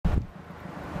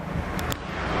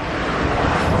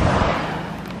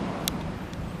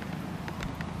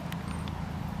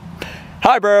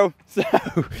Hi bro. So,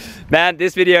 man,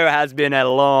 this video has been a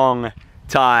long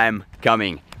time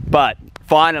coming, but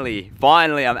finally,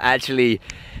 I'm actually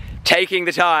taking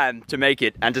the time to make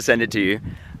it and to send it to you.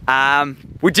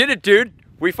 We did it, dude.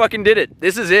 We fucking did it.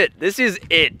 This is it. This is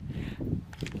it.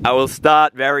 I will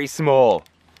start very small.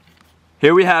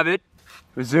 Here we have it.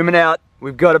 We're zooming out.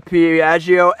 We've got a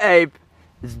Piaggio ape.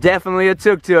 It's definitely a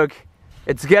tuk-tuk.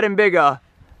 It's getting bigger.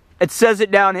 It says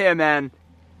it down here, man.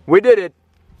 We did it.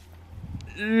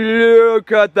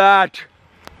 Look at that.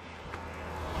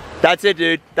 That's it,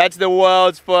 dude. That's the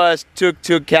world's first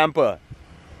tuk-tuk camper.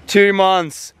 2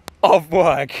 months of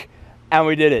work, and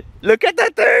we did it. Look at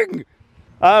that thing.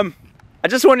 I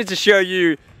just wanted to show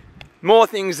you more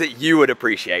things that you would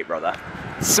appreciate, brother.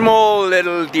 Small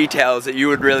little details that you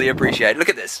would really appreciate. Look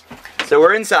at this. So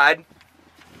we're inside.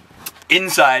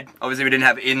 Inside, obviously we didn't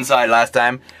have inside last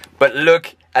time, but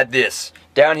look at this.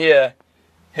 Down here,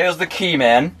 here's the key,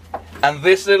 man. And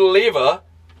this little lever,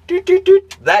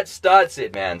 that starts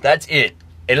it, man. That's it.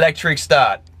 Electric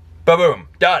start. Ba-boom.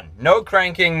 Done. No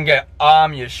cranking your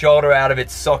arm, your shoulder out of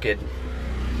its socket.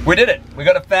 We did it. We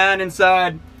got a fan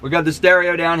inside. We got the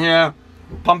stereo down here.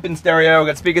 Pumping stereo. We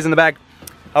got speakers in the back.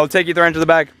 I'll take you through to the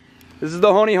back. This is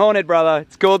the Horny Hornet, brother.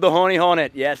 It's called the Horny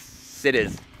Hornet. Yes, it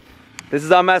is. This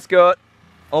is our mascot.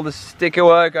 All the sticker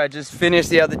work I just finished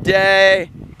the other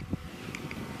day.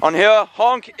 On here,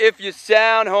 honk if you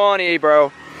sound horny,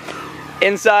 bro.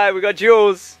 Inside, we got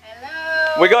Jules.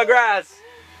 Hello. We got grass.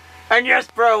 And yes,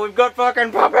 bro, we've got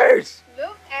fucking puppies.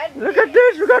 Look at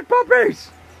this, we got puppies.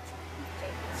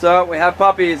 So, we have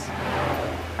puppies.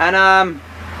 And,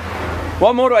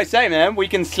 what more do I say, man? We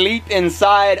can sleep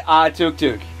inside our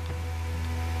tuk-tuk.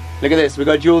 Look at this, we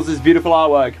got Jules' beautiful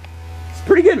artwork. It's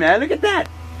pretty good, man, look at that.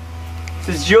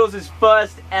 This is Jules'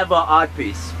 first ever art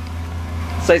piece.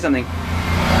 Say something.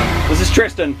 This is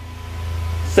Tristan.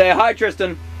 Say hi,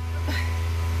 Tristan.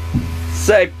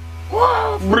 Say.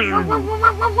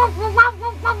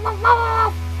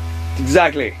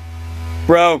 Exactly.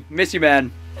 Bro, miss you,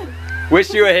 man.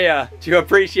 Wish you were here to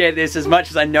appreciate this as much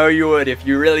as I know you would if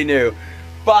you really knew.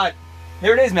 But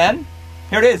here it is, man.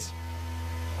 Here it is.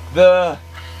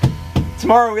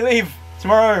 Tomorrow we leave.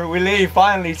 Tomorrow we leave,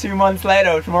 finally, 2 months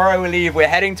later. Tomorrow we leave. We're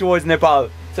heading towards Nepal,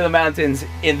 to the mountains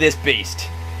in this beast.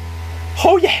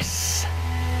 Oh yes!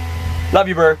 Love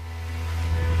you, bro.